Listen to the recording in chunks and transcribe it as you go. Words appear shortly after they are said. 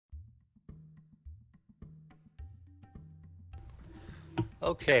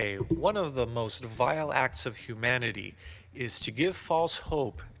Okay, one of the most vile acts of humanity is to give false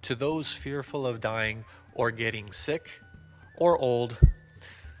hope to those fearful of dying or getting sick or old.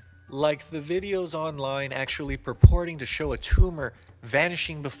 Like the videos online actually purporting to show a tumor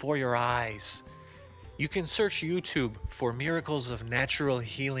vanishing before your eyes. You can search YouTube for miracles of natural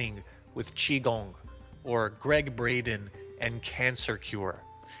healing with qigong or Greg Braden and cancer cure.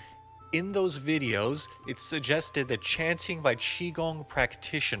 In those videos, it's suggested that chanting by qigong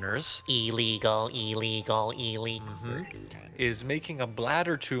practitioners Illegal. is making a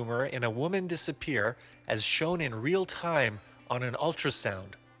bladder tumor in a woman disappear as shown in real time on an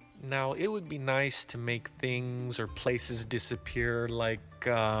ultrasound. Now, it would be nice to make things or places disappear like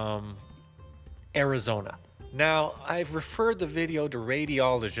Arizona. Now, I've referred the video to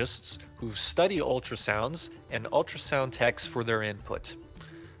radiologists who study ultrasounds and ultrasound techs for their input.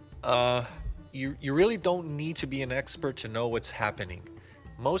 You really don't need to be an expert to know what's happening.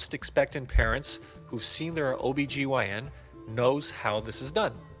 Most expectant parents who've seen their OBGYN knows how this is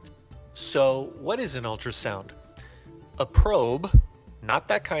done. So, what is an ultrasound? A probe, not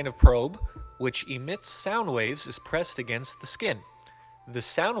that kind of probe, which emits sound waves is pressed against the skin. The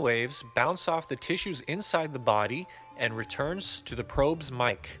sound waves bounce off the tissues inside the body and returns to the probe's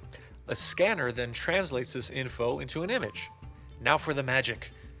mic. A scanner then translates this info into an image. Now for the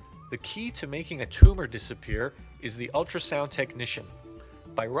magic. The key to making a tumor disappear is the ultrasound technician.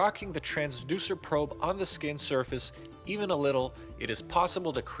 By rocking the transducer probe on the skin surface even a little, it is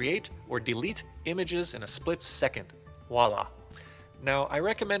possible to create or delete images in a split second. Voila. Now, I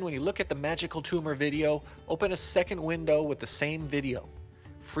recommend when you look at the magical tumor video, open a second window with the same video.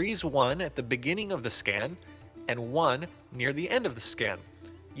 Freeze one at the beginning of the scan and one near the end of the scan.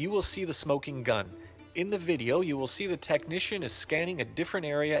 You will see the smoking gun. In the video, you will see the technician is scanning a different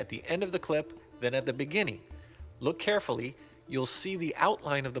area at the end of the clip than at the beginning. Look carefully, you'll see the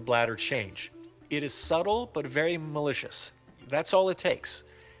outline of the bladder change. It is subtle but very malicious. That's all it takes.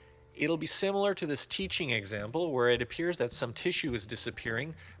 It'll be similar to this teaching example where it appears that some tissue is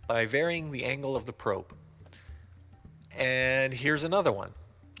disappearing by varying the angle of the probe. And here's another one.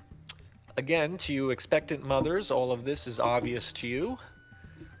 Again, to you expectant mothers, all of this is obvious to you.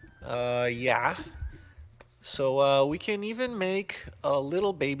 Yeah. So we can even make a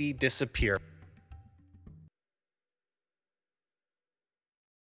little baby disappear.